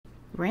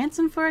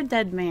Ransom for a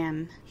Dead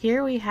Man.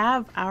 Here we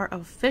have our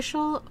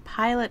official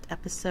pilot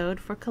episode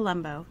for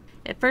Columbo.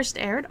 It first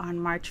aired on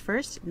March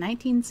 1st,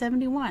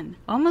 1971,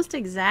 almost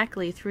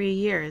exactly 3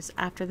 years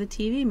after the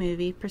TV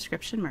movie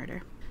Prescription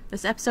Murder.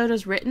 This episode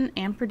was written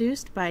and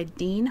produced by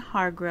Dean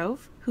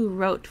Hargrove, who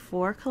wrote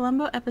 4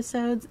 Columbo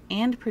episodes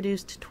and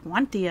produced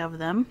 20 of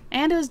them,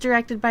 and it was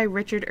directed by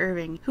Richard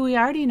Irving, who we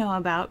already know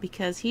about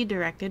because he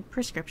directed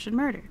Prescription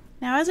Murder.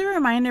 Now, as a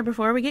reminder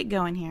before we get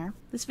going here,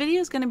 this video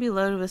is going to be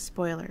loaded with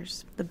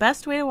spoilers. The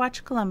best way to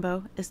watch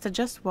Columbo is to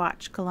just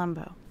watch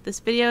Columbo.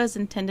 This video is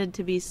intended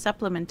to be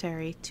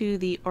supplementary to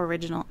the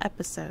original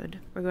episode.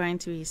 We're going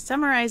to be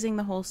summarizing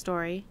the whole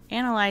story,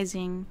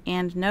 analyzing,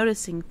 and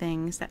noticing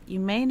things that you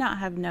may not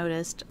have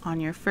noticed on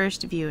your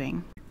first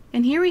viewing.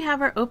 And here we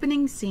have our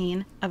opening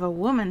scene of a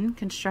woman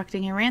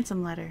constructing a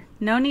ransom letter.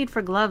 No need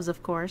for gloves,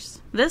 of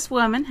course. This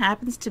woman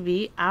happens to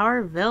be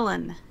our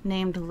villain,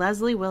 named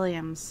Leslie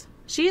Williams.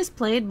 She is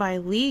played by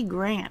Lee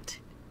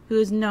Grant, who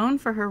is known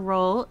for her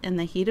role in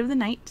The Heat of the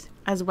Night,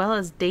 as well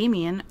as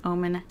Damien,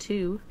 Omen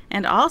 2,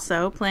 and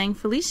also playing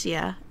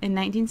Felicia in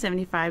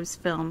 1975's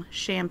film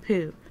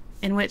Shampoo,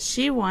 in which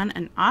she won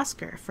an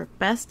Oscar for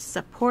Best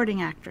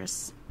Supporting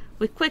Actress.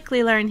 We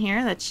quickly learn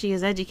here that she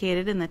is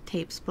educated in the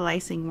tape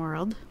splicing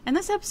world, and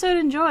this episode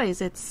enjoys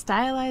its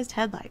stylized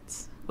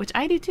headlights, which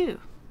I do too.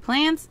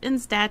 Plants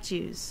and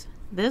statues.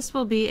 This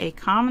will be a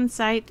common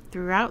sight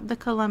throughout the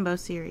Columbo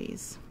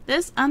series.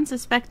 This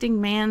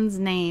unsuspecting man's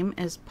name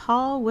is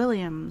Paul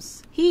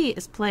Williams. He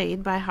is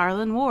played by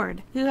Harlan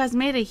Warde, who has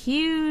made a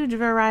huge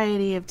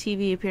variety of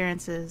TV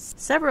appearances.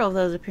 Several of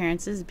those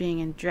appearances being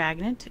in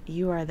Dragnet,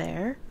 You Are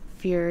There,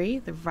 Fury,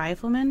 The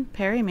Rifleman,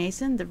 Perry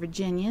Mason, The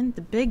Virginian,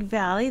 The Big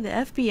Valley, The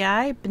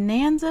FBI,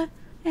 Bonanza,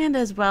 and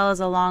as well as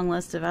a long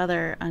list of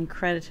other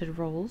uncredited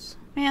roles.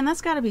 Man,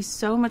 that's gotta be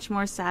so much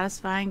more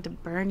satisfying to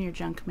burn your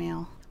junk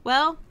mail.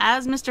 Well,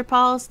 as Mr.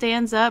 Paul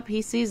stands up,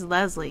 he sees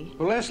Leslie.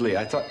 Well, Leslie,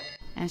 I thought...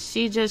 And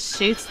she just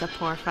shoots the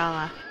poor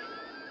fella.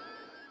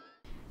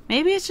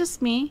 Maybe it's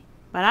just me,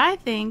 but I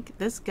think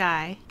this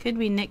guy could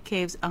be Nick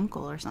Cave's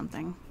uncle or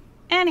something.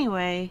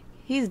 Anyway,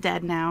 he's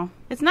dead now.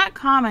 It's not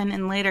common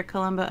in later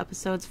Columbo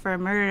episodes for a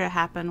murder to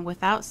happen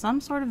without some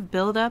sort of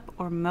build-up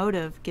or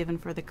motive given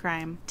for the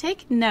crime.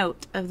 Take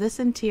note of this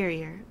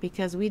interior,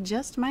 because we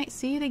just might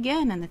see it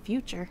again in the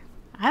future.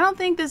 I don't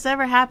think this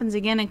ever happens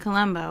again in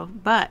Columbo,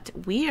 but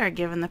we are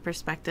given the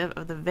perspective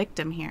of the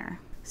victim here.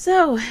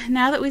 So,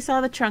 now that we saw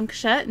the trunk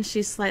shut and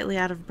she's slightly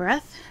out of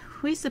breath,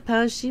 we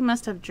suppose she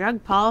must have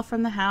drugged Paul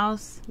from the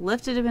house,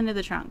 lifted him into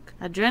the trunk.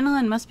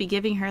 Adrenaline must be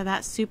giving her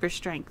that super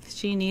strength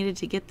she needed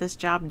to get this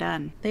job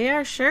done. They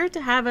are sure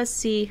to have us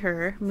see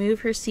her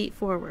move her seat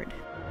forward.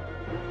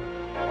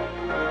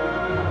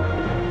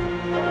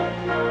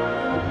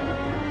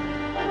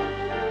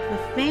 The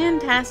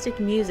fantastic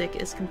music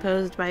is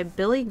composed by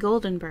Billy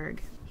Goldenberg.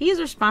 He is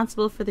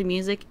responsible for the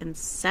music in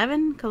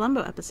 7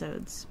 Columbo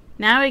episodes.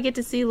 Now we get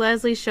to see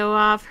Leslie show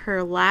off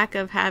her lack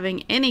of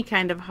having any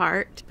kind of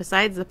heart,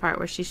 besides the part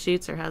where she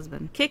shoots her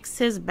husband. Kicks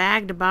his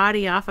bagged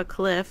body off a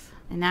cliff,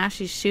 and now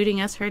she's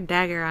shooting us her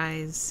dagger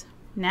eyes.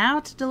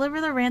 Now to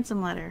deliver the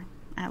ransom letter.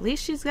 At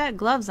least she's got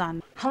gloves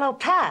on. Hello,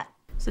 Pat.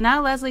 So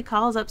now Leslie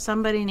calls up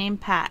somebody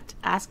named Pat,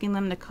 asking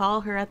them to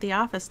call her at the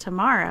office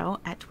tomorrow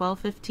at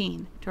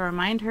 12:15 to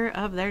remind her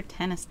of their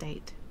tennis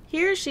date.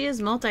 Here she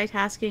is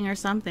multitasking or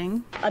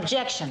something.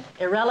 Objection.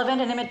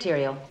 Irrelevant and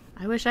immaterial.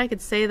 I wish I could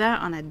say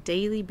that on a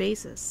daily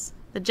basis.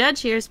 The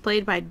judge here is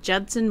played by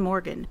Judson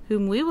Morgan,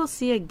 whom we will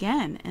see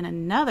again in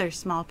another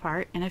small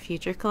part in a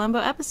future Columbo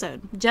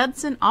episode.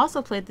 Judson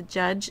also played the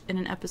judge in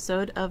an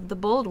episode of The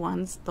Bold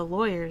Ones, The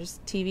Lawyers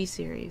TV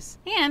series.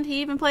 And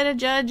he even played a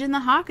judge in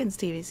the Hawkins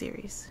TV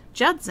series.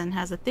 Judson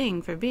has a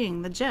thing for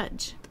being the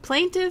judge. The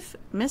plaintiff,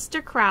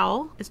 Mr.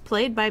 Crowell, is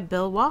played by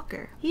Bill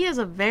Walker. He has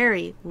a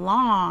very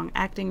long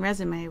acting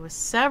resume with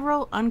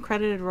several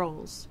uncredited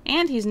roles.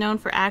 And he's known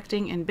for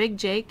acting in Big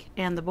Jake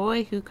and The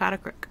Boy Who Caught a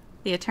Crook.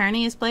 The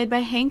attorney is played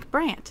by Hank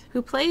Brandt,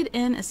 who played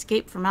in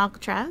Escape from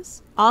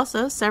Alcatraz,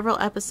 also several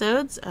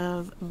episodes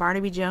of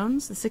Barnaby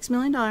Jones, The $6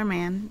 Million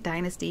Man,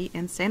 Dynasty,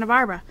 and Santa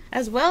Barbara,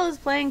 as well as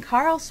playing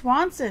Carl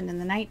Swanson in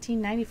the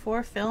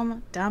 1994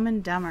 film Dumb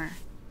and Dumber.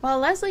 While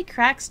Leslie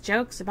cracks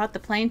jokes about the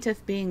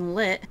plaintiff being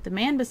lit, the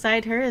man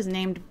beside her is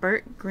named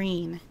Bert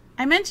Green.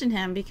 I mention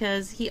him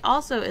because he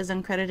also is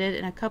uncredited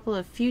in a couple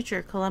of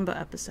future Columbo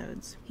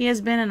episodes. He has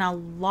been in a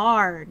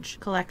large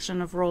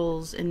collection of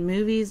roles in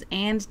movies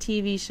and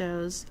TV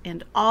shows,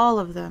 and all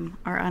of them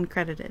are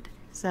uncredited.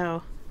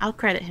 So I'll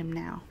credit him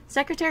now.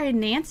 Secretary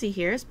Nancy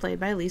here is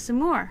played by Lisa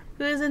Moore,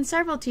 who is in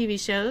several TV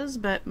shows,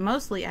 but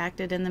mostly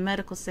acted in the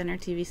Medical Center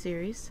TV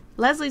series.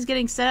 Leslie's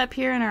getting set up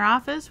here in her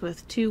office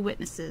with 2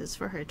 witnesses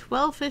for her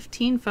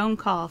 12:15 phone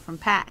call from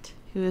Pat,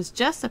 who is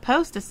just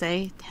supposed to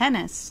say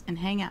tennis and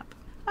hang up.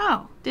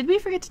 Oh, did we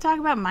forget to talk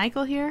about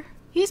Michael here?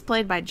 He's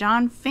played by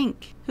John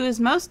Fink, who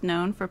is most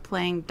known for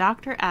playing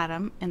Dr.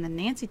 Adam in the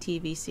Nancy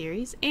TV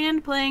series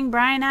and playing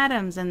Brian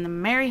Adams in the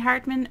Mary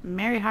Hartman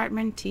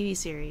TV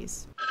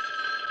series.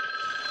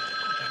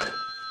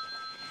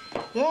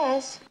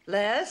 Yes.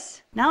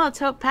 Les? Now let's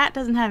hope Pat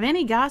doesn't have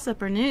any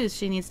gossip or news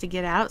she needs to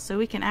get out so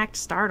we can act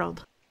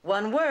startled.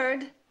 One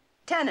word.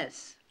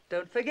 Tennis.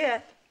 Don't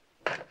forget.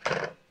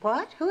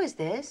 What? Who is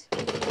this?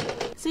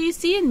 So you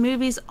see in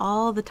movies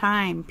all the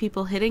time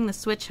people hitting the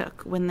switch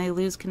hook when they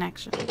lose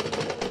connection.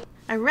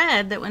 I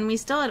read that when we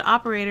still had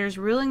operators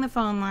ruling the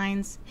phone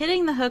lines,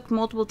 hitting the hook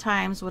multiple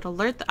times would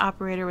alert the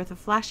operator with a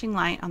flashing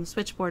light on the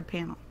switchboard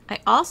panel. I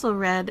also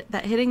read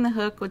that hitting the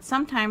hook would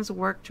sometimes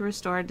work to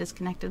restore a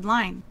disconnected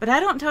line. But I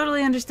don't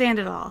totally understand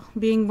it all,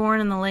 being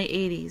born in the late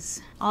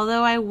 80s.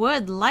 Although I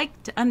would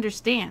like to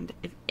understand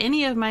if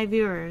any of my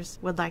viewers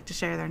would like to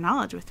share their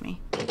knowledge with me.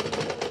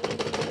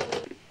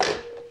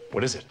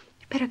 What is it?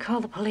 Better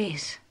call the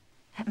police.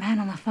 That man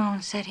on the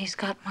phone said he's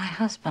got my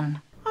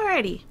husband.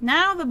 Alrighty,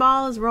 now the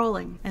ball is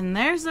rolling, and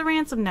there's the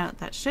ransom note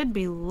that should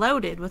be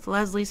loaded with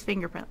Leslie's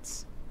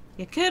fingerprints.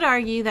 You could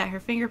argue that her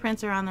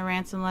fingerprints are on the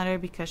ransom letter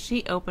because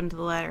she opened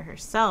the letter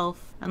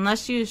herself.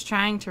 Unless she was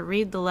trying to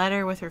read the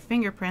letter with her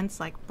fingerprints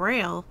like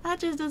Braille, that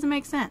just doesn't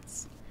make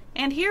sense.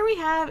 And here we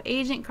have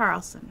Agent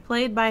Carlson,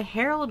 played by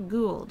Harold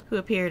Gould, who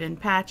appeared in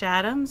Patch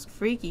Adams,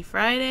 Freaky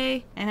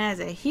Friday, and has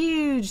a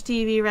huge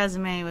TV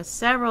resume with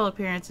several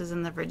appearances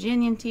in the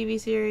Virginian TV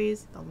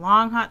series, The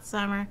Long Hot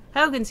Summer,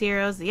 Hogan's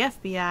Heroes, The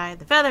FBI,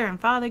 The Feather and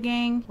Father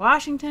Gang,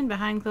 Washington,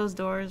 Behind Closed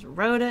Doors,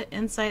 Rhoda,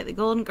 Insight, The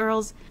Golden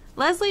Girls.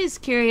 Leslie is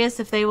curious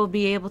if they will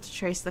be able to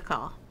trace the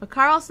call, but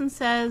Carlson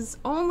says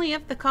only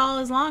if the call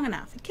is long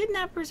enough.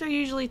 Kidnappers are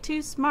usually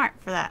too smart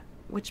for that,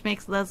 which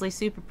makes Leslie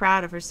super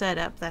proud of her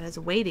setup that is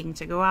waiting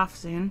to go off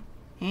soon.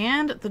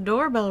 And the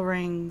doorbell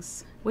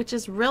rings, which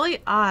is really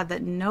odd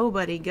that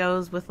nobody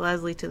goes with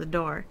Leslie to the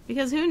door,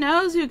 because who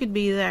knows who could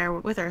be there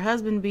with her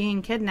husband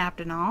being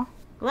kidnapped and all.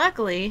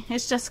 Luckily,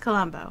 it's just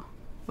Columbo,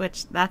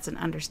 which that's an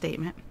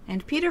understatement.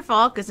 And Peter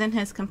Falk is in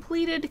his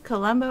completed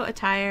Columbo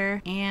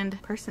attire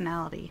and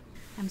personality.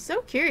 I'm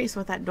so curious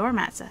what that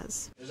doormat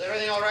says. Is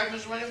everything all right,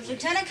 Miss Williams?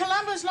 Lieutenant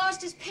Columbo's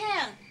lost his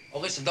pen. Oh,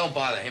 listen, don't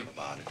bother him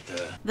about it.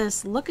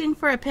 This looking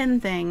for a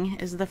pin thing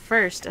is the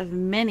first of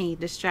many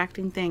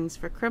distracting things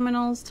for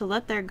criminals to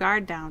let their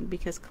guard down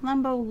because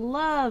Columbo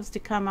loves to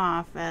come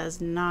off as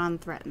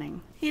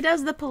non-threatening. He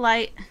does the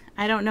polite,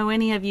 I don't know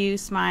any of you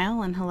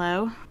smile and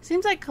hello.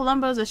 Seems like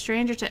Columbo's a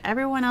stranger to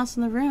everyone else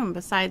in the room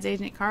besides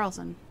Agent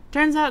Carlson.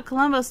 Turns out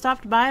Columbo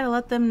stopped by to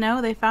let them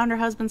know they found her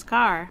husband's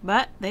car,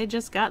 but they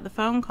just got the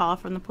phone call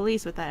from the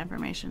police with that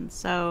information,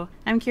 so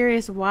I'm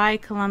curious why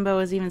Columbo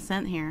was even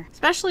sent here,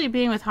 especially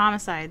being with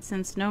homicide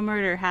since no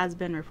murder has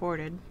been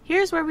reported.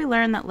 Here's where we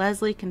learn that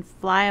Leslie can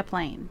fly a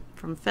plane,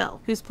 from Phil,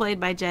 who's played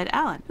by Jed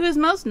Allen, who is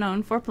most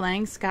known for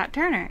playing Scott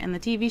Turner in the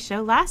TV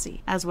show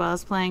Lassie, as well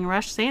as playing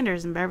Rush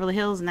Sanders in Beverly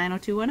Hills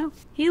 90210.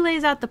 He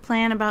lays out the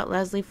plan about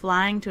Leslie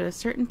flying to a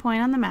certain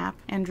point on the map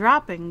and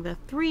dropping the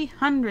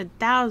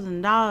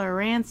 $300,000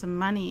 ransom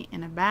money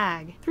in a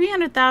bag.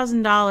 $300,000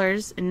 in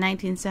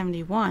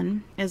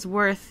 1971 is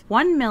worth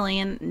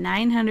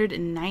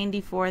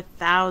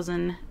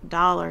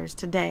 $1,994,000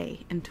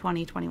 today in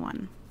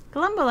 2021.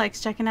 Columbo likes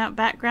checking out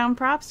background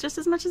props just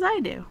as much as I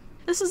do.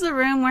 This is the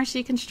room where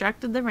she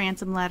constructed the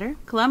ransom letter.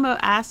 Columbo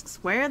asks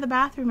where the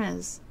bathroom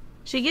is.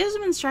 She gives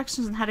him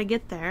instructions on how to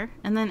get there,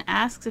 and then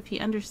asks if he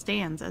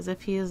understands, as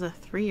if he is a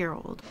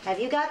 3-year-old. Have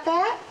you got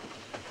that?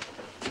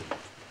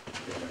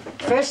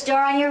 First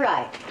door on your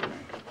right.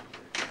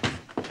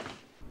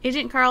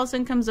 Agent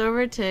Carlson comes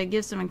over to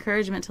give some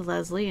encouragement to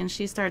Leslie, and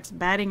she starts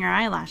batting her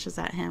eyelashes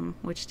at him,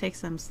 which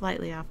takes him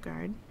slightly off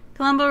guard.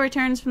 Columbo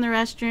returns from the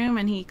restroom,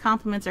 and he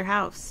compliments her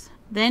house.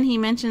 Then he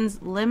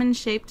mentions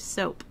lemon-shaped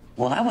soap.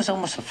 Well, I was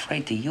almost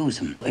afraid to use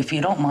them. If you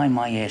don't mind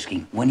my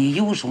asking, when you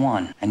use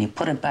one and you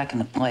put it back in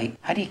the plate,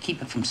 how do you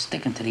keep it from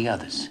sticking to the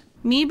others?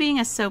 Me being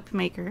a soap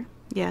maker,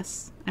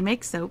 yes, I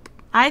make soap,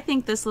 I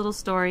think this little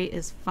story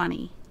is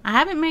funny. I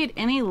haven't made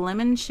any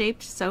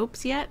lemon-shaped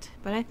soaps yet,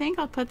 but I think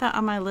I'll put that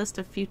on my list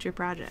of future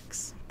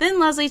projects. Then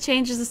Leslie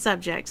changes the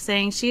subject,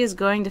 saying she is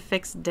going to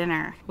fix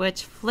dinner,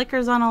 which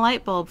flickers on a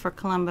light bulb for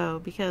Columbo,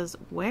 because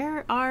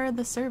where are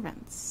the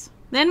servants?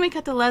 Then we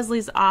cut to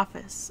Leslie's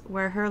office,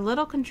 where her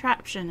little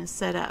contraption is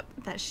set up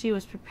that she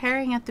was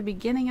preparing at the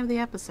beginning of the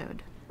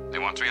episode. They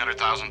want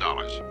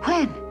 $300,000.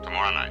 When?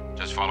 Tomorrow night.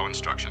 Just follow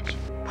instructions.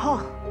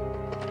 Paul.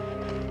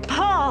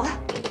 Paul!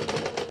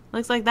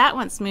 Looks like that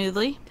went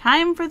smoothly.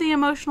 Time for the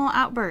emotional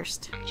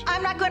outburst.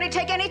 I'm not going to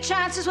take any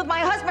chances with my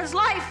husband's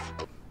life!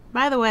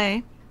 By the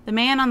way, the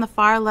man on the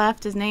far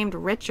left is named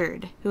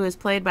Richard, who is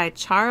played by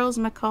Charles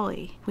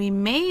McCauley. We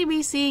may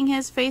be seeing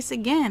his face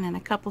again in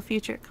a couple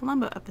future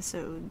Columbo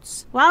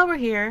episodes. While we're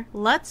here,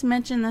 let's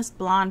mention this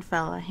blonde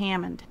fella,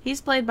 Hammond. He's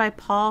played by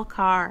Paul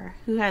Carr,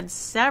 who had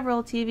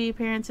several TV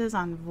appearances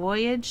on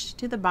Voyage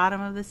to the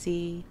Bottom of the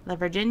Sea, The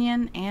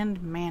Virginian,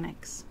 and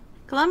Mannix.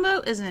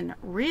 Columbo is in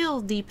real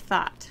deep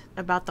thought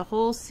about the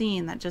whole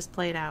scene that just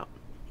played out.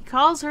 He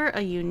calls her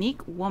a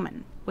unique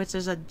woman, which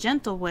is a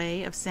gentle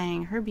way of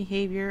saying her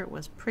behavior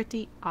was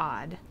pretty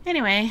odd.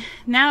 Anyway,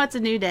 now it's a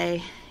new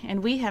day,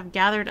 and we have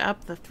gathered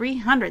up the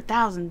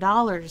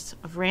 $300,000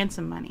 of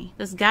ransom money.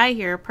 This guy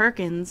here,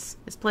 Perkins,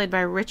 is played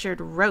by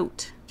Richard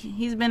Rote.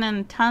 He's been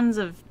in tons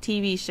of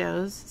TV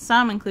shows,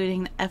 some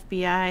including the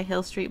FBI,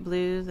 Hill Street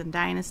Blues, and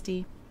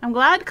Dynasty. I'm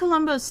glad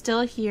Columbo's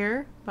still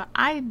here, but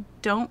I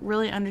don't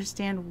really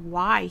understand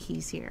why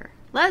he's here.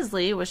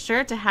 Leslie was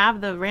sure to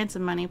have the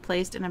ransom money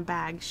placed in a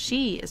bag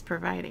she is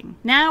providing.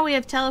 Now we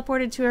have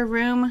teleported to a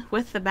room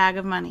with the bag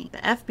of money. The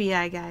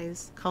FBI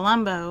guys,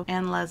 Columbo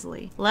and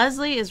Leslie.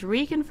 Leslie is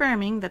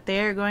reconfirming that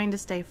they are going to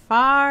stay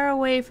far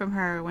away from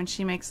her when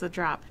she makes the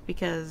drop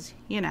because,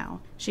 you know,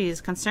 she is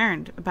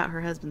concerned about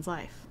her husband's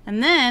life.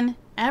 And then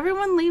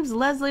everyone leaves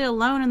Leslie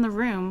alone in the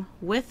room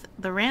with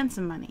the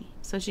ransom money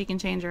so she can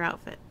change her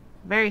outfit.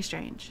 Very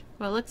strange.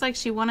 Well, it looks like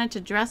she wanted to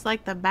dress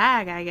like the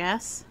bag, I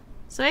guess.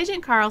 So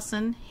Agent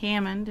Carlson,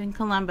 Hammond, and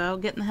Columbo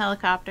get in the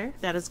helicopter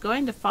that is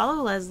going to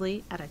follow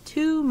Leslie at a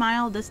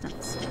 2-mile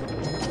distance.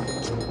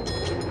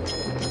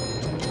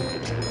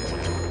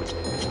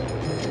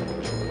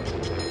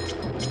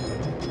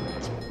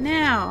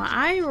 Now,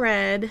 I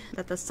read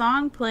that the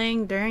song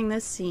playing during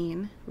this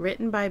scene,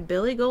 written by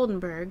Billy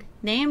Goldenberg,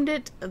 named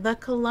it the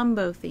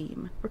Columbo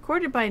theme,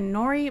 recorded by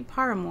Norrie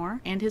Paramore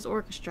and his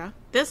orchestra.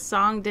 This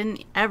song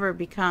didn't ever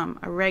become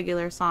a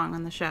regular song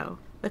on the show.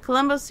 The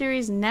Columbo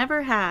series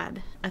never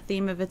had a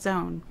theme of its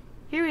own.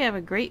 Here we have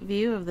a great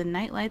view of the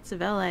nightlights of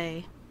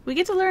LA. We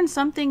get to learn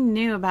something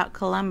new about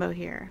Columbo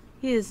here.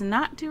 He is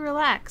not too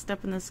relaxed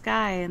up in the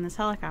sky in this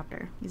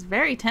helicopter. He's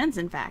very tense,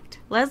 in fact.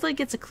 Leslie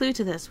gets a clue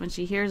to this when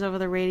she hears over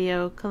the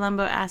radio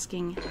Columbo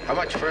asking, How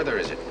much further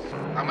is it?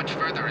 How much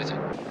further is it?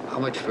 How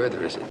much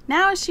further is it?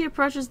 Now as she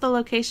approaches the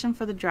location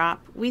for the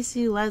drop, we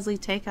see Leslie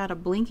take out a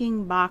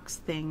blinking box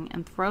thing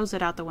and throws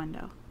it out the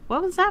window.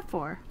 What was that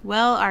for?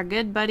 Well, our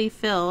good buddy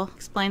Phil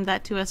explained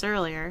that to us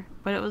earlier,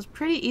 but it was a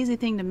pretty easy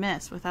thing to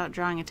miss without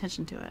drawing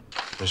attention to it.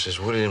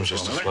 Mrs. Williams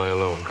is to fly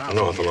alone,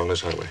 north along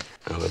this highway.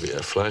 Now, there'll be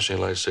a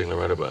flashing light signal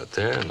right about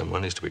there, and the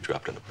money's to be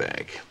dropped in a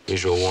bag.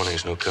 Usual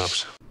warnings, no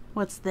cops.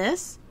 What's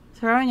this?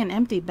 Throwing an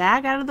empty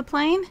bag out of the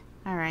plane?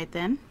 Alright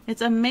then.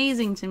 It's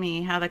amazing to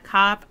me how the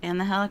cop and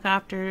the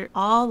helicopter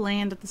all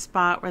land at the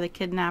spot where the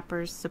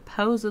kidnappers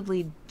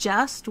supposedly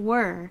just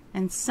were,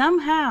 and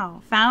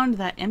somehow found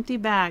that empty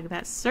bag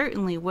that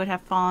certainly would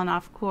have fallen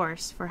off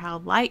course for how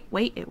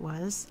lightweight it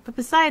was. But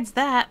besides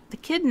that, the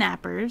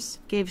kidnappers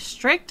gave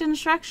strict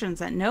instructions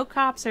that no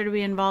cops are to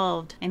be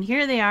involved, and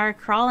here they are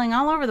crawling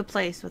all over the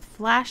place with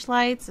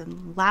flashlights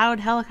and loud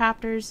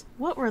helicopters.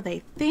 What were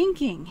they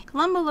thinking?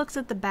 Columbo looks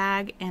at the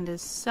bag and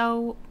is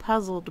so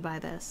puzzled by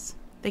this.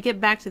 They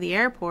get back to the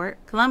airport.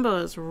 Columbo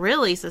is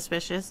really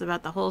suspicious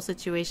about the whole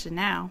situation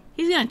now.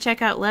 He's going to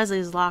check out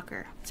Leslie's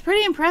locker. It's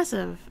pretty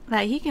impressive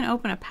that he can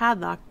open a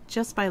padlock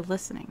just by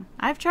listening.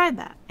 I've tried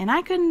that, and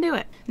I couldn't do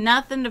it.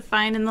 Nothing to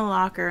find in the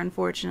locker,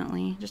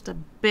 unfortunately. Just a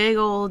big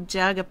old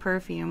jug of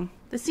perfume.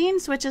 The scene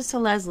switches to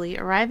Leslie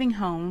arriving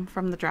home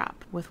from the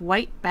drop, with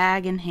white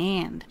bag in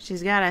hand.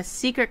 She's got a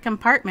secret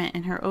compartment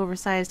in her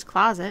oversized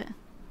closet.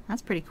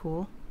 That's pretty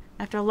cool.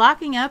 After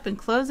locking up and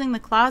closing the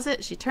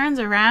closet, she turns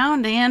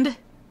around and...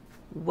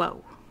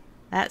 whoa.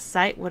 That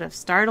sight would have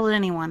startled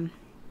anyone.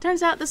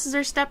 Turns out this is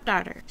her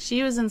stepdaughter.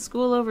 She was in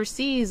school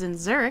overseas in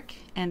Zurich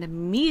and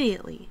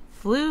immediately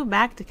flew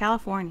back to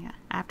California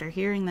after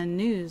hearing the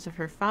news of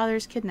her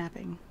father's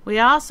kidnapping. We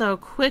also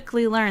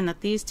quickly learn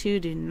that these two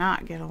do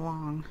not get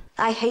along.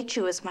 I hate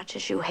you as much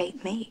as you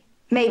hate me.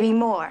 Maybe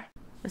more.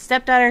 The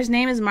stepdaughter's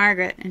name is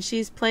Margaret, and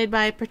she's played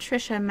by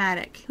Patricia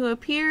Mattick, who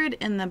appeared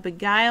in The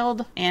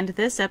Beguiled and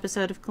this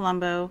episode of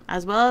Columbo,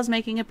 as well as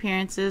making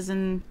appearances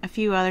in a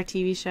few other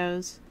TV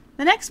shows.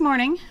 The next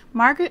morning,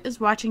 Margaret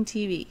is watching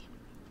TV,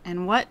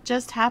 and what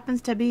just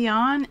happens to be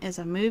on is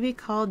a movie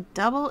called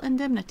Double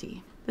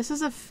Indemnity. This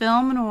is a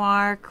film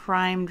noir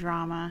crime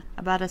drama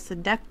about a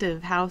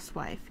seductive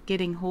housewife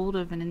getting hold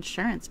of an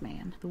insurance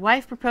man. The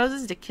wife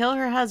proposes to kill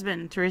her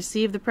husband to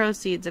receive the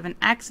proceeds of an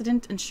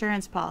accident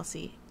insurance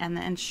policy, and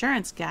the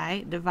insurance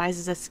guy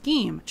devises a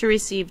scheme to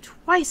receive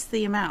twice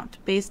the amount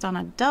based on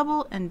a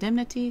double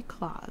indemnity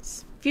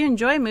clause. If you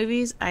enjoy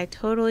movies, I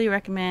totally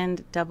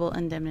recommend Double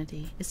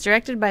Indemnity. It's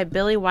directed by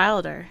Billy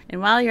Wilder, and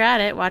while you're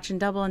at it watching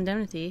Double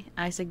Indemnity,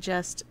 I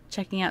suggest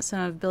checking out some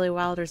of Billy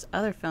Wilder's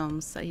other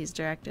films that he's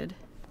directed.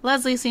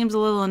 Leslie seems a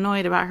little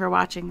annoyed about her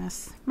watching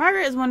this.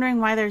 Margaret is wondering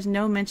why there's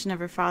no mention of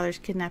her father's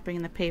kidnapping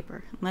in the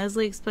paper.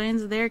 Leslie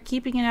explains that they're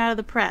keeping it out of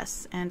the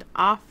press and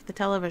off the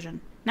television.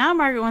 Now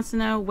Margaret wants to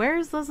know, where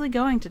is Leslie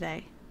going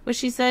today? Which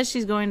she says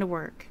she's going to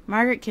work.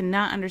 Margaret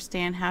cannot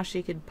understand how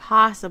she could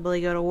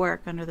possibly go to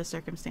work under the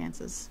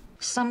circumstances.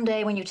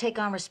 Someday when you take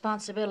on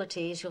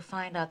responsibilities, you'll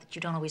find out that you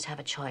don't always have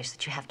a choice,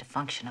 that you have to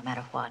function no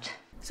matter what.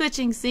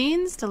 Switching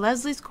scenes to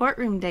Leslie's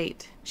courtroom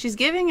date. She's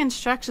giving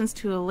instructions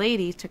to a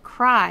lady to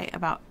cry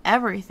about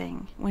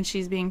everything when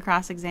she's being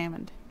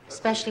cross-examined.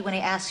 Especially when he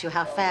asks you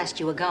how fast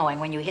you were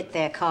going when you hit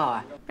their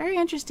car. Very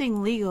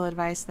interesting legal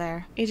advice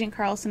there. Agent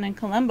Carlson and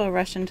Columbo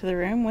rush into the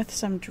room with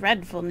some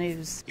dreadful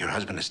news. Your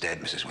husband is dead,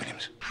 Mrs.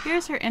 Williams.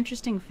 Here's her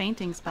interesting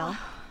fainting spell.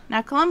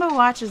 Now Columbo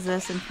watches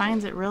this and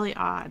finds it really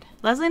odd.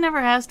 Leslie never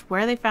asked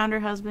where they found her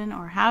husband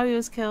or how he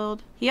was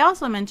killed. He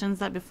also mentions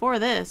that before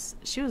this,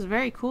 she was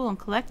very cool and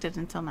collected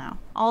until now.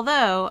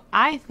 Although,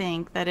 I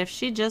think that if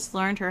she just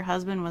learned her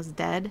husband was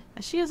dead,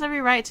 she has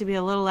every right to be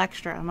a little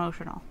extra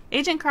emotional.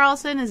 Agent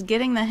Carlson is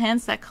getting the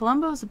hints that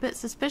Columbo is a bit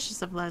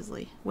suspicious of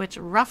Leslie, which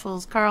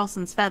ruffles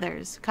Carlson's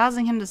feathers,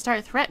 causing him to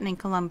start threatening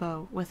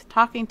Columbo with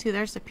talking to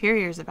their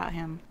superiors about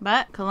him.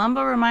 But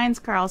Columbo reminds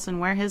Carlson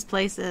where his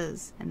place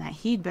is, and that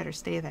he'd better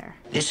stay there.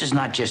 This is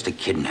not just a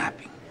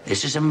kidnapping.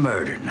 This is a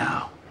murder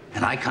now.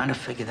 And I kind of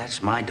figure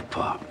that's my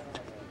department.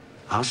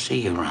 I'll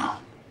see you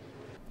around.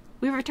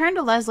 We return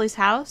to Leslie's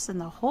house, and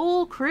the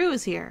whole crew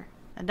is here.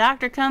 The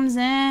doctor comes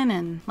in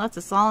and lets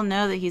us all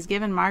know that he's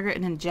given Margaret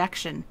an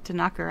injection to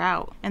knock her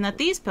out, and that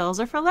these pills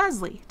are for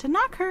Leslie, to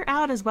knock her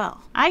out as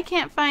well. I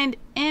can't find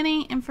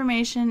any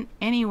information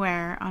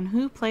anywhere on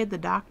who played the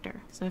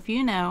doctor, so if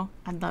you know,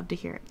 I'd love to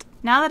hear it.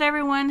 Now that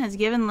everyone has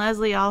given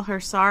Leslie all her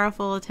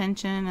sorrowful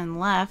attention and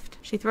left,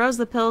 she throws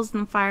the pills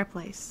in the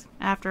fireplace.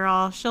 After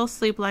all, she'll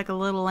sleep like a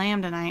little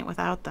lamb tonight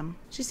without them.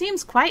 She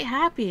seems quite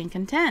happy and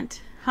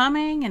content,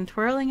 humming and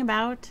twirling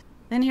about.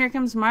 Then here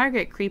comes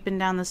Margaret creeping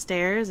down the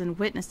stairs and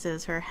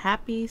witnesses her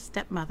happy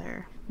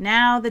stepmother.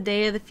 Now the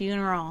day of the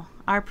funeral.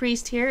 Our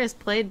priest here is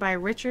played by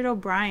Richard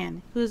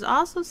O'Brien, who is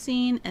also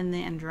seen in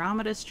the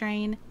Andromeda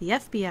Strain, the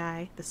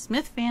FBI, the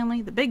Smith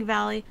Family, the Big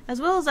Valley,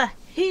 as well as a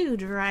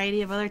huge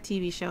variety of other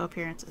TV show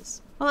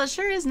appearances. Well, it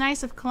sure is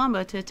nice of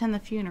Columbo to attend the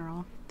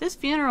funeral. This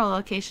funeral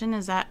location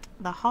is at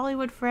the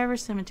Hollywood Forever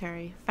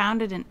Cemetery,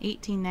 founded in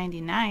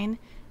 1899.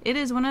 It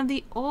is one of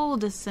the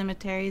oldest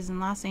cemeteries in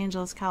Los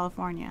Angeles,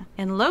 California,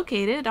 and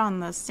located on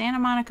the Santa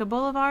Monica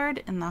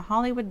Boulevard in the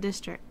Hollywood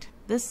District.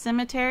 This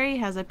cemetery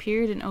has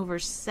appeared in over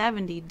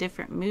 70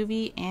 different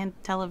movie and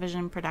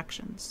television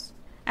productions.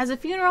 As the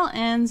funeral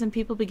ends and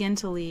people begin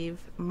to leave,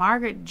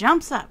 Margaret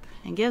jumps up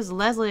and gives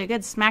Leslie a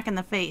good smack in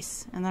the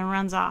face and then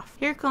runs off.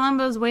 Here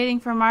Columbo's waiting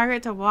for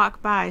Margaret to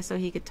walk by so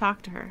he could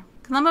talk to her.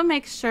 Columbo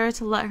makes sure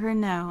to let her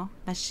know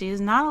that she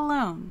is not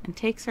alone and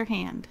takes her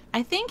hand.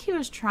 I think he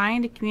was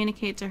trying to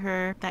communicate to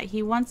her that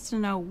he wants to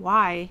know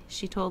why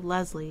she told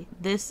Leslie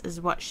this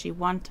is what she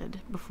wanted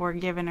before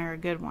giving her a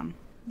good one.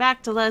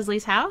 Back to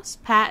Leslie's house,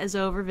 Pat is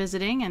over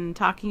visiting and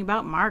talking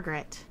about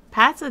Margaret.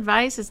 Pat's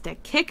advice is to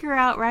kick her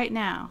out right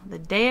now, the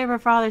day of her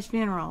father's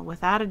funeral,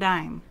 without a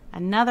dime.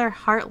 Another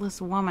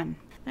heartless woman.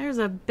 There's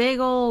a big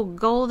old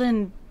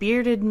golden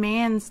bearded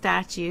man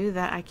statue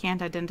that I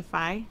can't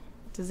identify.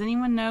 Does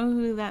anyone know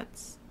who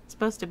that's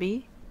supposed to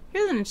be?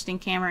 Here's an interesting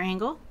camera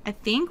angle. I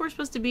think we're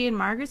supposed to be in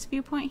Margaret's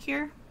viewpoint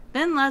here.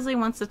 Then Leslie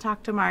wants to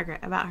talk to Margaret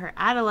about her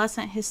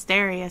adolescent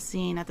hysteria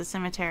scene at the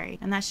cemetery,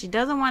 and that she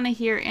doesn't want to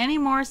hear any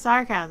more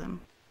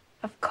sarcasm.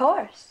 Of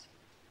course.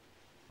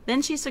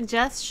 Then she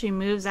suggests she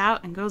moves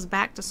out and goes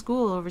back to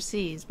school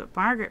overseas, but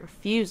Margaret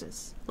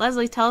refuses.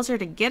 Leslie tells her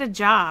to get a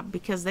job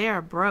because they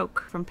are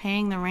broke from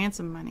paying the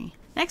ransom money.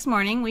 Next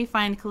morning, we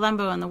find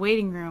Columbo in the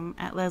waiting room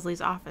at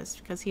Leslie's office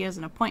because he has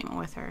an appointment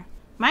with her.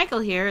 Michael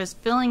here is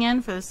filling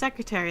in for the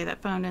secretary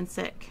that phoned in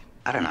sick.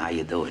 I don't know how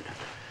you do it.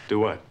 Do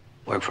what?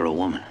 Work for a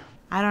woman.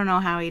 I don't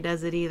know how he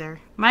does it either.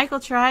 Michael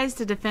tries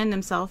to defend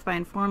himself by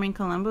informing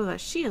Columbo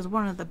that she is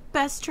one of the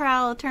best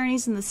trial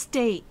attorneys in the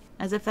state,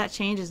 as if that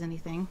changes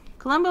anything.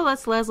 Columbo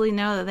lets Leslie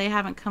know that they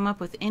haven't come up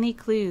with any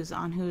clues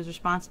on who is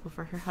responsible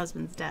for her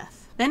husband's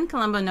death. Then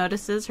Columbo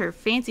notices her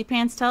fancy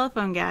pants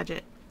telephone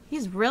gadget.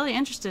 He's really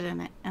interested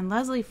in it, and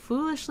Leslie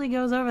foolishly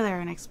goes over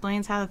there and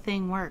explains how the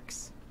thing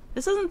works.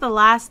 This isn't the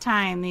last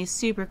time these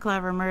super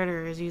clever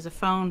murderers use a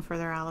phone for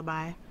their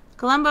alibi.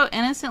 Columbo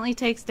innocently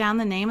takes down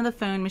the name of the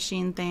phone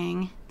machine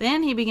thing.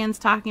 Then he begins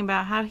talking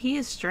about how he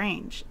is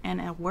strange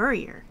and a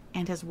worrier,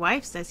 and his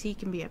wife says he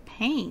can be a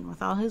pain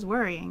with all his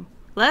worrying.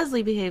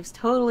 Leslie behaves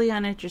totally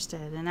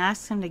uninterested and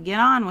asks him to get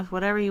on with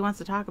whatever he wants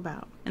to talk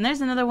about. And there's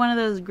another one of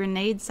those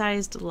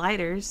grenade-sized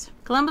lighters.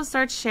 Columbo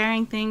starts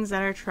sharing things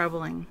that are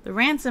troubling. The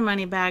ransom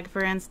money bag,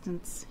 for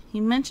instance.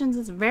 He mentions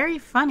it's very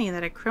funny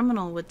that a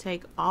criminal would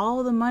take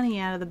all the money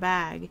out of the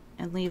bag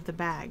and leave the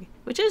bag.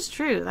 Which is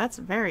true, that's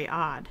very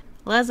odd.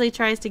 Leslie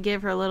tries to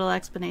give her a little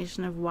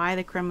explanation of why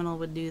the criminal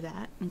would do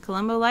that, and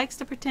Columbo likes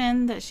to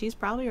pretend that she's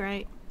probably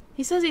right.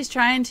 He says he's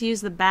trying to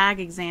use the bag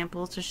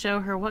example to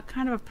show her what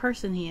kind of a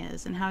person he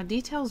is and how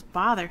details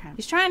bother him.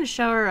 He's trying to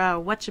show her a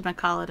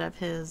whatchamacallit of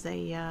his,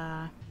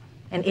 An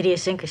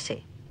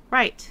idiosyncrasy.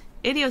 Right.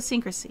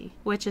 Idiosyncrasy,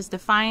 which is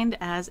defined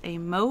as a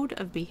mode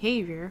of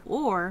behavior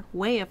or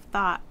way of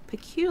thought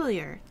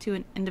peculiar to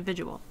an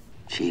individual.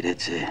 Gee,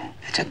 that's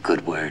a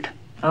good word.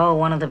 Oh,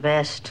 one of the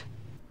best.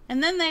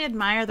 And then they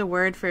admire the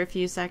word for a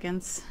few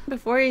seconds.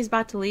 Before he's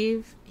about to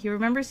leave, he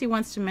remembers he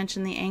wants to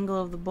mention the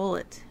angle of the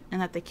bullet, and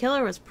that the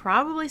killer was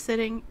probably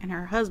sitting and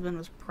her husband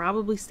was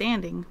probably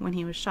standing when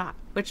he was shot,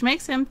 which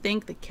makes him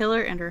think the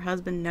killer and her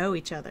husband know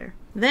each other.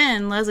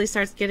 Then Leslie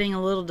starts getting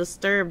a little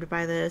disturbed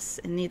by this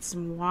and needs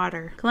some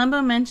water.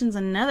 Columbo mentions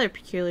another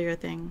peculiar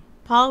thing.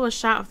 Paul was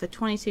shot with a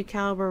 .22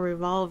 caliber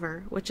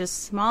revolver, which is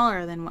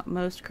smaller than what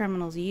most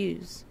criminals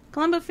use.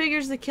 Columbo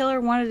figures the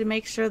killer wanted to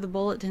make sure the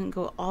bullet didn't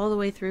go all the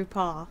way through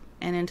Paul.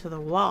 and into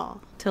the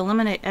wall to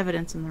eliminate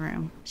evidence in the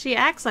room. She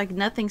acts like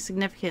nothing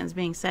significant is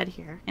being said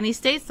here, and he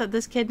states that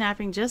this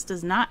kidnapping just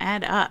does not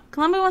add up.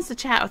 Columbo wants to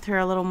chat with her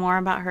a little more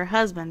about her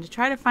husband to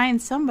try to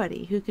find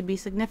somebody who could be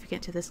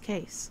significant to this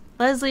case.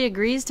 Leslie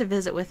agrees to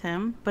visit with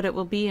him, but it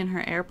will be in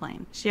her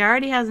airplane. She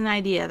already has an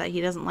idea that he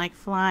doesn't like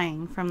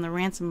flying from the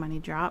ransom money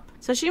drop,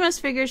 so she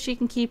must figure she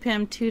can keep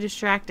him too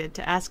distracted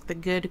to ask the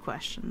good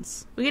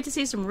questions. We get to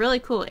see some really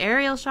cool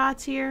aerial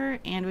shots here,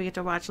 and we get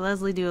to watch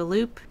Leslie do a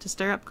loop to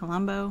stir up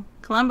Columbo.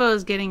 Columbo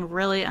is getting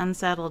really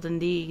unsettled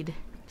indeed.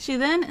 She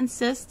then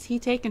insists he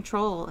take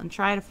control and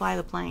try to fly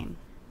the plane.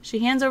 She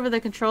hands over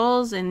the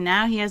controls, and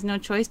now he has no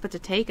choice but to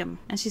take them.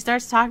 And she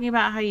starts talking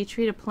about how you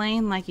treat a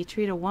plane like you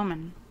treat a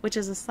woman, which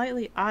is a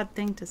slightly odd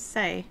thing to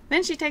say.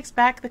 Then she takes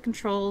back the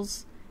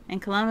controls,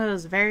 and Columbo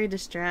is very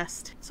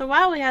distressed. So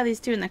while we have these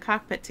two in the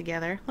cockpit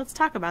together, let's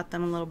talk about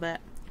them a little bit.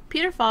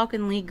 Peter Falk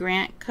and Lee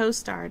Grant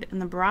co-starred in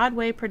the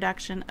Broadway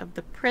production of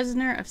The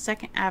Prisoner of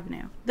 2nd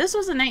Avenue. This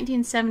was a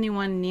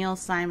 1971 Neil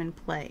Simon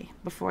play.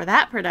 Before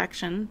that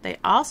production, they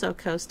also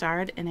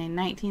co-starred in a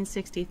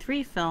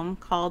 1963 film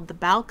called The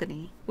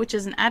Balcony, which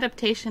is an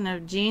adaptation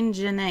of Jean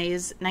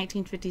Genet's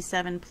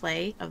 1957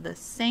 play of the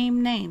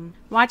same name.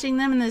 Watching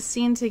them in this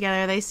scene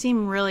together, they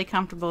seem really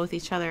comfortable with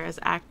each other as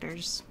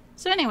actors.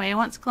 So anyway,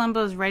 once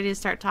Columbo is ready to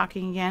start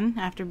talking again,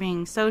 after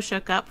being so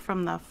shook up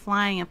from the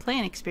flying a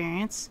plane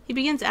experience, he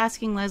begins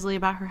asking Leslie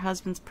about her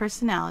husband's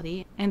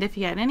personality and if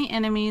he had any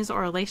enemies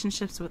or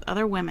relationships with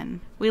other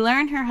women. We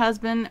learn her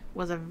husband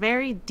was a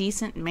very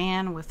decent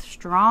man with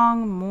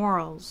strong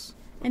morals.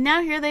 And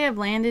now here they have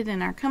landed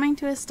and are coming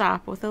to a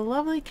stop with a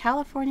lovely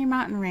California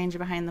mountain range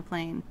behind the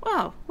plane.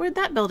 Whoa, where'd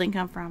that building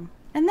come from?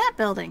 And that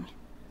building?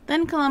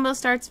 Then Columbo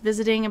starts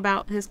visiting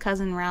about his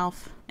cousin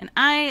Ralph. And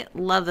I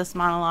love this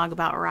monologue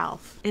about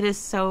Ralph. It is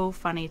so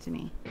funny to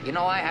me. You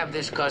know, I have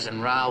this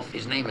cousin, Ralph.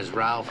 His name is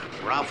Ralph.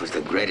 Ralph was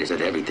the greatest at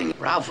everything.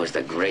 Ralph was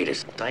the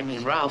greatest. I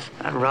mean,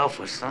 that Ralph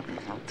was something.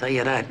 I'll tell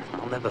you that.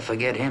 I'll never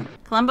forget him.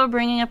 Columbo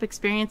bringing up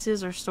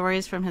experiences or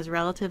stories from his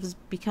relatives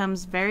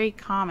becomes very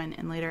common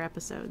in later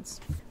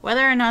episodes.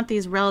 Whether or not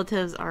these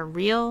relatives are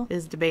real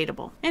is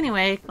debatable.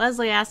 Anyway,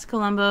 Leslie asks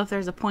Columbo if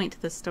there's a point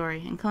to this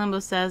story, and Columbo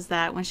says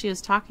that when she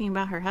was talking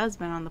about her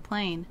husband on the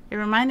plane, it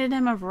reminded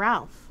him of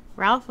Ralph.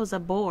 Ralph was a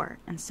bore,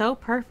 and so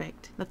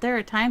perfect, that there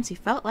are times he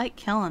felt like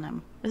killing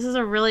him. This is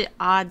a really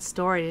odd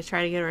story to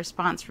try to get a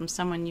response from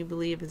someone you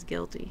believe is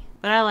guilty.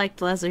 But I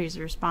liked Leslie's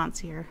response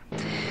here.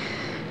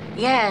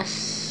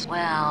 Yes,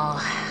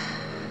 well...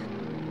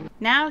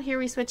 Now here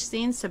we switch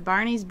scenes to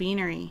Barney's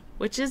Beanery,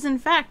 which is in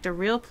fact a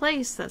real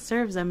place that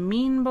serves a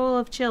mean bowl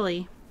of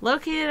chili.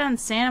 Located on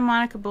Santa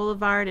Monica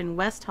Boulevard in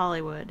West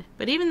Hollywood.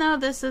 But even though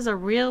this is a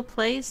real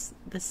place,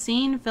 the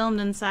scene filmed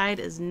inside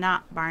is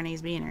not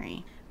Barney's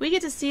Beanery. We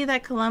get to see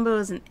that Columbo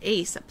is an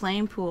ace at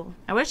playing pool.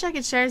 I wish I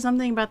could share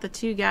something about the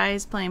two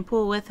guys playing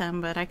pool with him,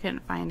 but I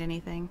couldn't find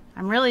anything.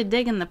 I'm really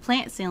digging the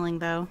plant ceiling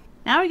though.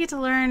 Now we get to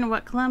learn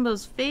what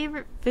Columbo's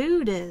favorite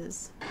food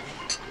is.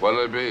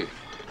 What'll it be?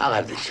 I'll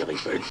have the chili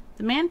bird.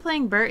 The man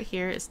playing Bert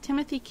here is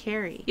Timothy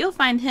Carey. You'll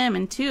find him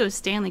in 2 of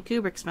Stanley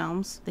Kubrick's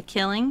films, The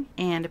Killing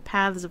and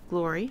Paths of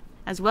Glory,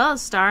 as well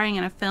as starring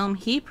in a film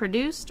he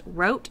produced,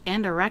 wrote,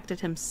 and directed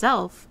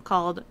himself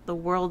called The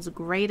World's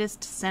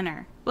Greatest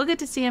Sinner. We'll get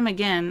to see him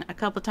again a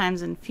couple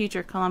times in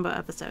future Columbo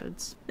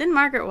episodes. Then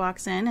Margaret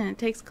walks in, and it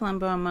takes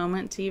Columbo a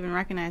moment to even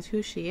recognize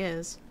who she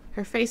is.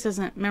 Her face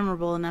isn't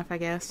memorable enough, I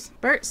guess.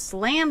 Bert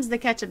slams the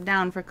ketchup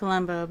down for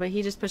Columbo, but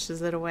he just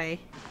pushes it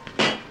away.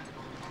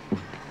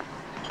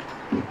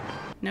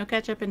 No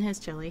ketchup in his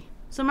chili.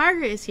 So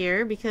Margaret is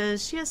here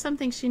because she has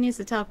something she needs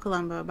to tell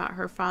Columbo about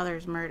her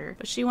father's murder,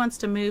 but she wants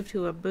to move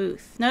to a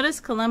booth. Notice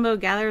Columbo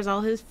gathers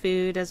all his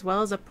food as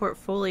well as a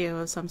portfolio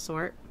of some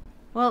sort.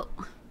 Well,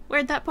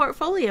 where'd that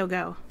portfolio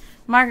go?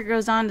 Margaret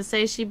goes on to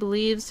say she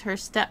believes her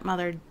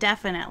stepmother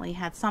definitely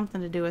had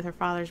something to do with her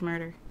father's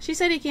murder. She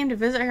said he came to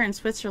visit her in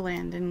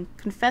Switzerland and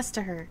confessed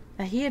to her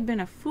that he had been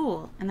a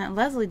fool and that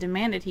Leslie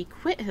demanded he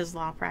quit his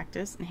law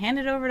practice and hand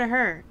it over to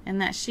her, and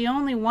that she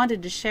only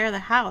wanted to share the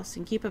house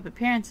and keep up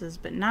appearances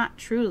but not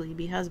truly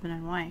be husband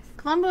and wife.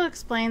 Columbo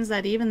explains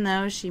that even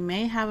though she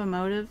may have a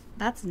motive,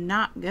 that's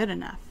not good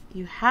enough.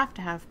 You have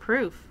to have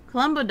proof.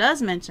 Columbo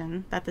does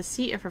mention that the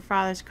seat of her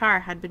father's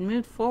car had been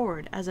moved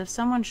forward as if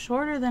someone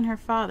shorter than her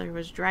father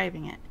was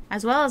driving it,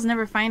 as well as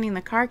never finding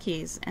the car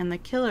keys, and the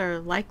killer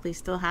likely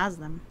still has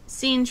them.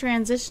 Scene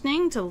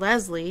transitioning to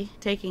Leslie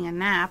taking a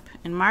nap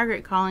and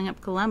Margaret calling up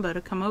Columbo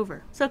to come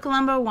over. So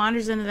Columbo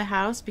wanders into the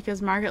house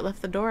because Margaret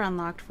left the door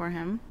unlocked for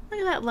him. Look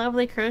at that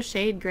lovely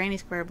crocheted granny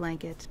square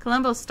blanket.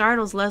 Columbo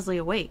startles Leslie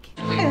awake,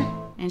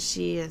 and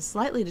she is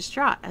slightly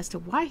distraught as to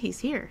why he's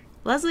here.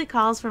 Leslie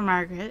calls for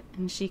Margaret,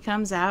 and she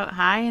comes out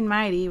high and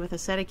mighty with a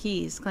set of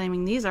keys,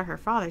 claiming these are her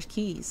father's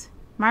keys.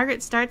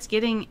 Margaret starts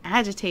getting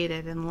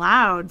agitated and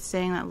loud,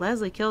 saying that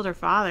Leslie killed her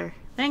father.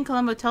 Then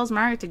Columbo tells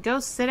Margaret to go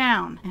sit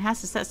down and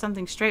has to set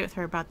something straight with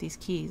her about these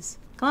keys.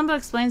 Columbo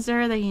explains to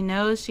her that he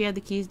knows she had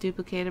the keys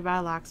duplicated by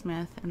a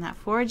locksmith and that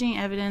forging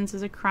evidence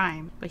is a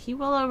crime, but he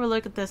will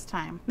overlook it this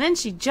time. Then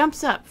she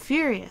jumps up,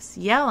 furious,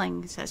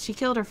 yelling that she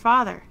killed her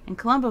father, and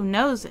Columbo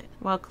knows it,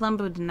 while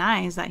Columbo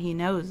denies that he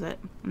knows it.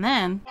 And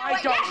then...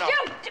 I don't know.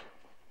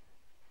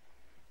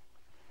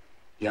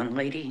 Young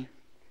lady,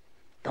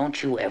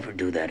 don't you ever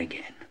do that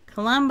again.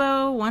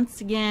 Columbo,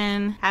 once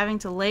again, having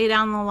to lay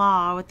down the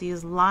law with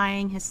these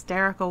lying,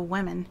 hysterical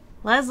women.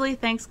 Leslie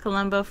thanks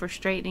Columbo for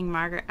straightening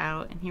Margaret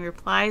out, and he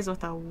replies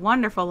with a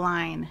wonderful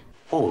line.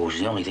 Oh, it was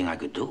the only thing I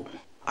could do.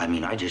 I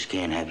mean, I just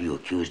can't have you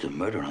accused of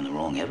murder on the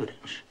wrong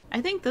evidence.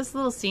 I think this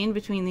little scene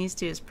between these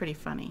two is pretty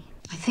funny.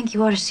 I think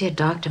you ought to see a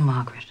doctor,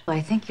 Margaret. I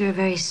think you're a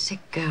very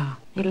sick girl.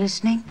 You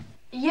listening?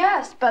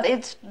 Yes, but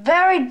it's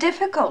very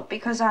difficult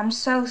because I'm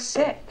so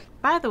sick.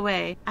 By the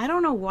way, I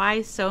don't know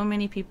why so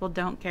many people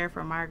don't care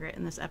for Margaret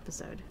in this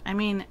episode. I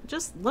mean,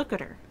 just look at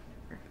her.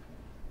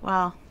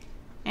 Well,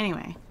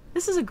 anyway.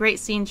 This is a great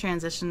scene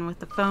transition with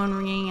the phone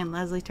ringing and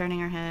Leslie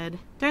turning her head.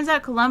 Turns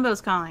out Columbo's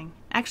calling.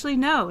 Actually,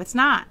 no, it's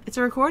not. It's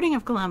a recording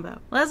of Columbo.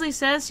 Leslie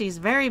says she's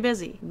very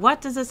busy.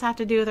 What does this have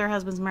to do with her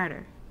husband's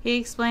murder? He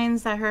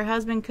explains that her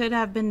husband could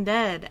have been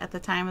dead at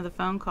the time of the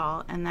phone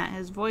call and that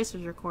his voice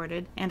was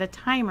recorded and a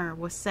timer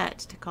was set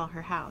to call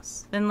her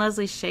house. Then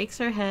Leslie shakes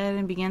her head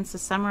and begins to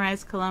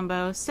summarize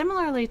Columbo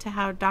similarly to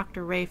how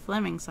Dr. Ray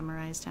Fleming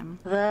summarized him.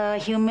 The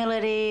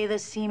humility, the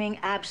seeming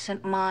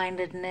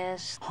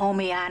absent-mindedness,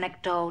 homey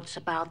anecdotes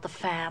about the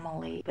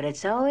family. But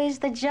it's always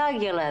the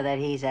jugular that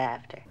he's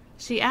after.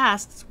 She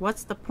asks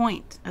what's the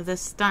point of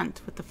this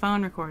stunt with the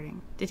phone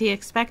recording. Did he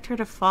expect her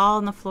to fall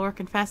on the floor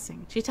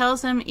confessing? She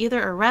tells him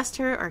either arrest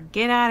her or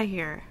get out of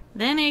here.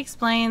 Then he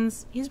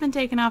explains he's been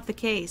taken off the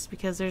case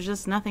because there's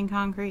just nothing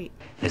concrete.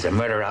 There's a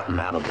murder out in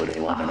Malibu they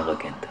want me to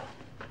look into.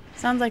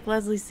 Sounds like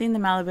Leslie's seen the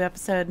Malibu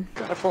episode.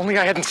 God, if only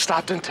I hadn't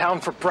stopped in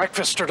town for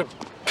breakfast or to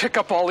pick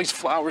up all these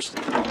flowers.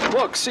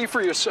 Look, see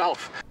for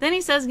yourself. Then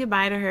he says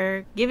goodbye to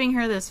her, giving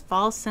her this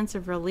false sense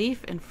of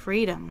relief and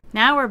freedom.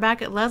 Now we're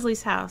back at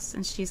Leslie's house,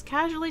 and she's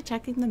casually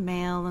checking the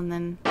mail, and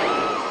then...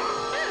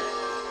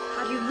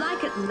 How do you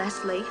like it,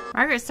 Leslie?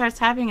 Margaret starts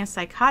having a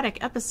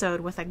psychotic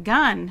episode with a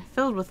gun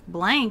filled with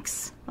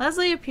blanks.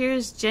 Leslie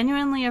appears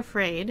genuinely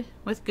afraid,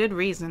 with good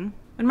reason.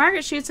 When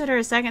Margaret shoots at her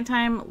a second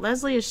time,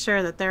 Leslie is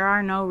sure that there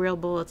are no real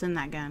bullets in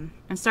that gun,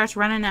 and starts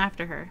running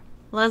after her.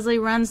 Leslie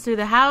runs through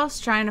the house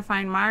trying to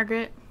find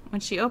Margaret. When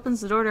she opens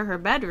the door to her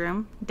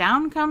bedroom,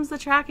 down comes the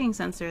tracking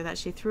sensor that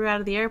she threw out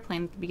of the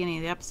airplane at the beginning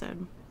of the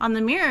episode. On the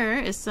mirror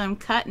is some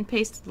cut and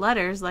pasted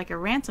letters like a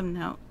ransom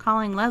note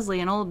calling Leslie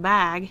an old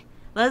bag.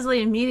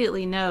 Leslie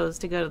immediately knows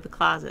to go to the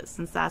closet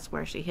since that's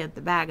where she hid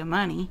the bag of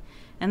money.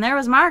 And there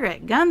was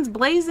Margaret, guns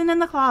blazing in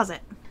the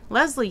closet.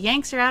 Leslie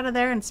yanks her out of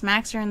there and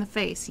smacks her in the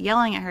face,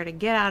 yelling at her to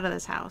get out of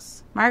this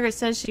house. Margaret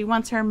says she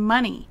wants her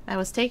money that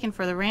was taken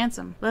for the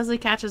ransom. Leslie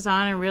catches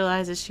on and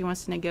realizes she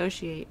wants to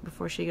negotiate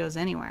before she goes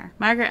anywhere.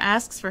 Margaret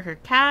asks for her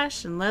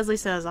cash, and Leslie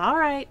says, all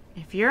right,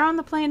 if you're on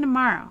the plane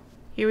tomorrow.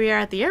 Here we are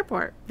at the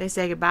airport. They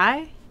say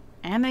goodbye,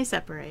 and they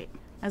separate.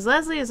 As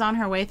Leslie is on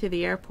her way through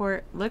the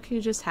airport, look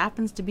who just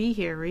happens to be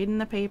here reading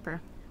the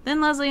paper. Then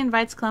Leslie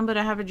invites Columbo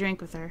to have a drink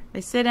with her.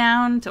 They sit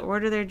down to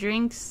order their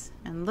drinks,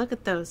 and look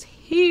at those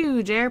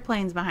huge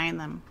airplanes behind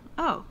them.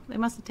 Oh, they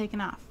must have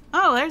taken off.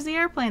 Oh, there's the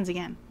airplanes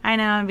again. I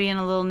know I'm being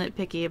a little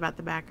nitpicky about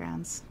the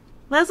backgrounds.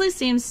 Leslie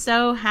seems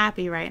so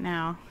happy right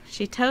now.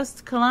 She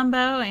toasts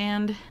Columbo,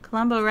 and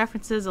Columbo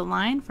references a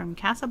line from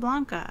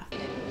Casablanca.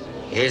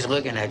 Here's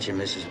looking at you,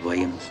 Mrs.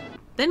 Williams.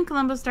 Then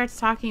Columbo starts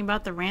talking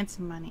about the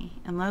ransom money,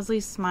 and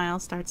Leslie's smile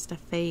starts to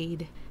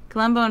fade.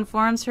 Columbo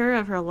informs her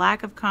of her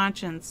lack of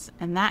conscience,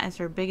 and that is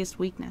her biggest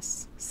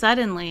weakness.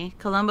 Suddenly,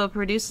 Columbo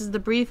produces the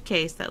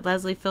briefcase that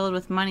Leslie filled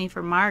with money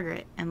for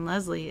Margaret, and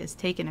Leslie is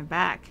taken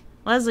aback.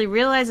 Leslie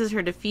realizes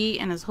her defeat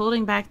and is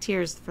holding back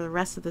tears for the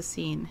rest of the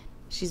scene.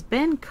 She's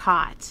been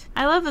caught.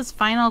 I love this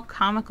final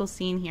comical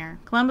scene here.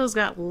 Columbo's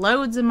got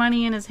loads of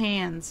money in his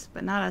hands,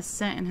 but not a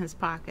cent in his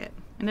pocket.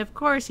 And of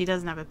course he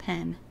doesn't have a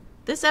pen.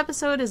 This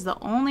episode is the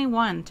only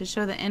one to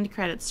show the end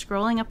credits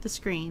scrolling up the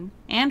screen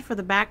and for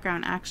the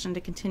background action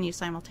to continue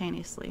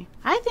simultaneously.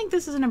 I think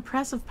this is an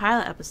impressive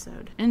pilot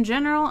episode. In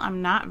general,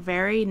 I'm not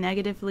very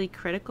negatively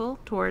critical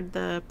toward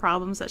the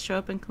problems that show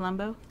up in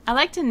Columbo. I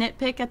like to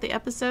nitpick at the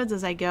episodes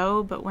as I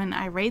go, but when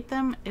I rate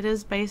them, it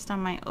is based on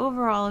my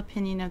overall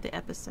opinion of the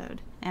episode.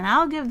 And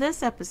I'll give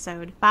this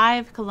episode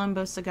 5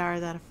 Columbo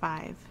cigars out of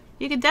 5.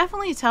 You could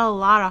definitely tell a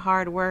lot of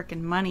hard work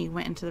and money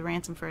went into the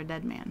Ransom for a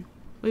Dead Man.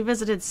 We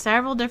visited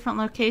several different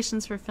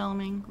locations for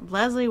filming.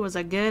 Leslie was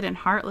a good and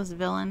heartless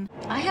villain.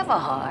 I have a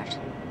heart.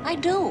 I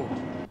do.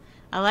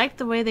 I liked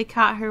the way they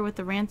caught her with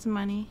the ransom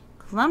money.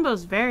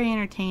 Columbo's very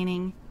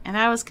entertaining, and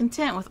I was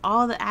content with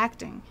all the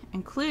acting,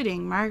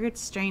 including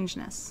Margaret's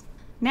strangeness.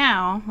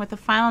 Now, with a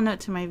final note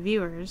to my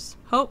viewers,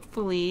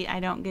 hopefully I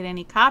don't get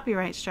any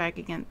copyright strike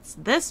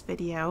against this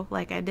video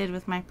like I did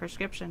with my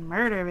prescription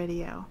murder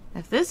video.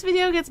 If this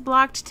video gets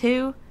blocked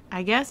too,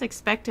 I guess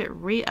expect it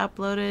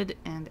re-uploaded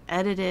and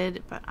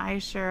edited, but I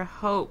sure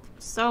hope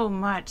so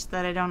much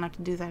that I don't have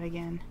to do that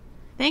again.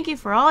 Thank you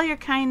for all your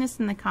kindness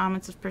in the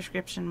comments of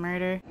Prescription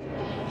Murder.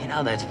 You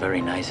know, that's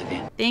very nice of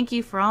you. Thank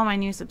you for all my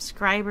new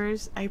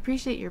subscribers. I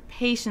appreciate your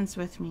patience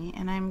with me,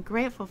 and I'm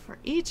grateful for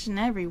each and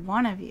every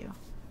one of you.